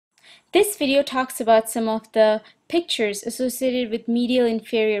This video talks about some of the pictures associated with medial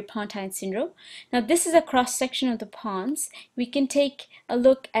inferior Pontine syndrome. Now this is a cross-section of the pons. We can take a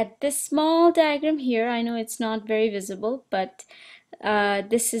look at this small diagram here. I know it's not very visible, but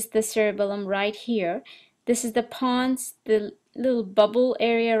this is the cerebellum right here. This is the pons, the little bubble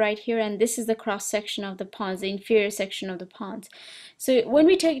area right here, and this is the cross-section of the pons, the inferior section of the pons. So when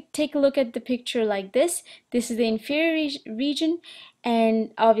we take a look at the picture like this is the inferior region,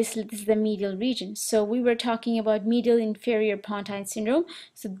 and obviously this is the medial region. So we were talking about medial inferior Pontine syndrome,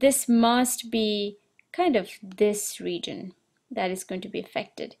 so this must be kind of this region that is going to be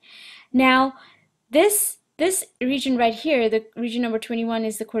affected. Now this region right here, the region number 21,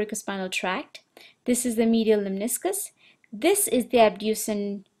 is the corticospinal tract. This is the medial lemniscus. This is the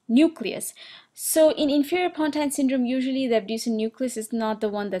abducens nucleus. So in inferior Pontine syndrome, usually the abducens nucleus is not the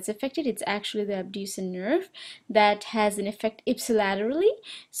one that's affected. It's actually the abducens nerve that has an effect ipsilaterally.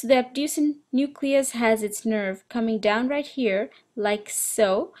 So the abducens nucleus has its nerve coming down right here like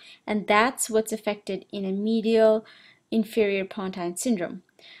so, and that's what's affected in a medial inferior Pontine syndrome.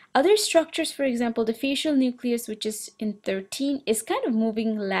 Other structures, for example, the facial nucleus, which is in 13, is kind of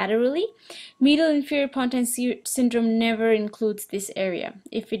moving laterally. Medial inferior Pontine syndrome never includes this area.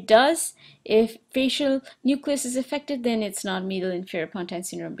 If it does, if facial nucleus is affected, then it's not medial inferior Pontine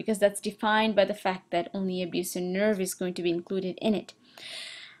syndrome, because that's defined by the fact that only abducens nerve is going to be included in it.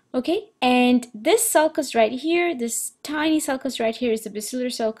 Okay, and this sulcus right here, this tiny sulcus right here, is the basilar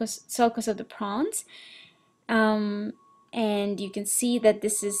sulcus of the pons. And you can see that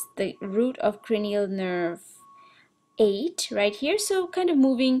this is the root of cranial nerve 8 right here. So kind of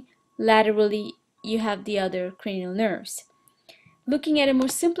moving laterally, you have the other cranial nerves. Looking at a more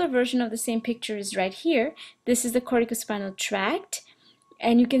simpler version of the same picture is right here. This is the corticospinal tract,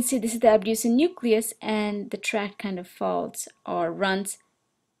 and you can see this is the abducens nucleus, and the tract kind of falls or runs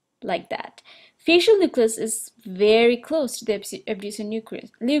like that. Facial nucleus is very close to the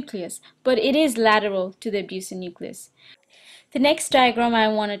abducens nucleus, but it is lateral to the abducens nucleus. The next diagram I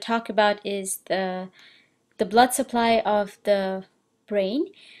want to talk about is the blood supply of the brain.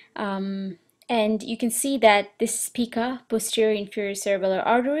 And you can see that this is PICA, posterior inferior cerebellar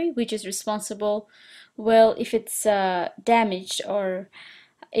artery, which is responsible, well, if it's damaged, or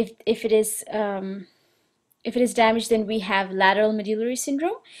if it is damaged, then we have lateral medullary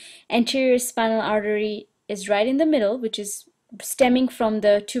syndrome. Anterior spinal artery is right in the middle, which is stemming from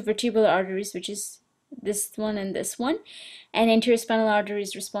the two vertebral arteries, which is this one and this one, and anterior spinal artery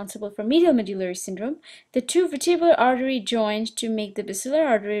is responsible for medial medullary syndrome. The two vertebral artery joined to make the basilar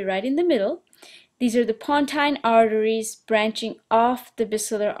artery right in the middle. These are the Pontine arteries branching off the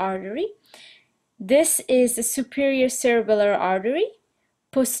basilar artery. This is the superior cerebellar artery,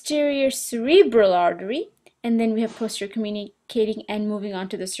 posterior cerebral artery, and then we have posterior communicating and moving on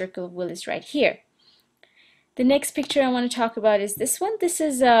to the circle of Willis right here. The next picture I want to talk about is this one. This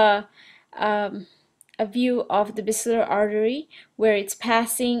is a view of the basilar artery where it's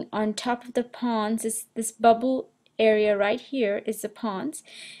passing on top of the pons. This bubble area right here is the pons.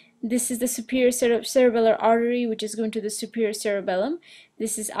 This is the superior cerebellar artery, which is going to the superior cerebellum.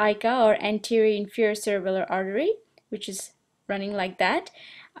 This is ICA, or anterior inferior cerebellar artery, which is running like that.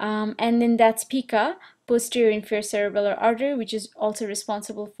 And then that's PICA, posterior inferior cerebellar artery, which is also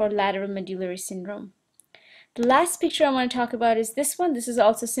responsible for lateral medullary syndrome. The last picture I want to talk about is this one. This is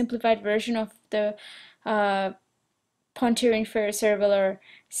also a simplified version of the posterior inferior cerebellar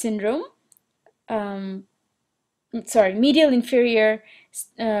syndrome. Medial inferior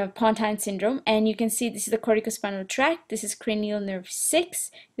Pontine syndrome, and you can see this is the corticospinal tract, this is cranial nerve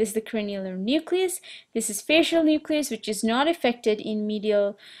 6, this is the cranial nerve nucleus, this is facial nucleus, which is not affected in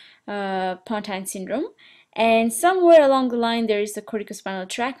medial Pontine syndrome, and somewhere along the line there is the corticospinal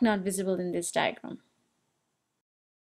tract, not visible in this diagram.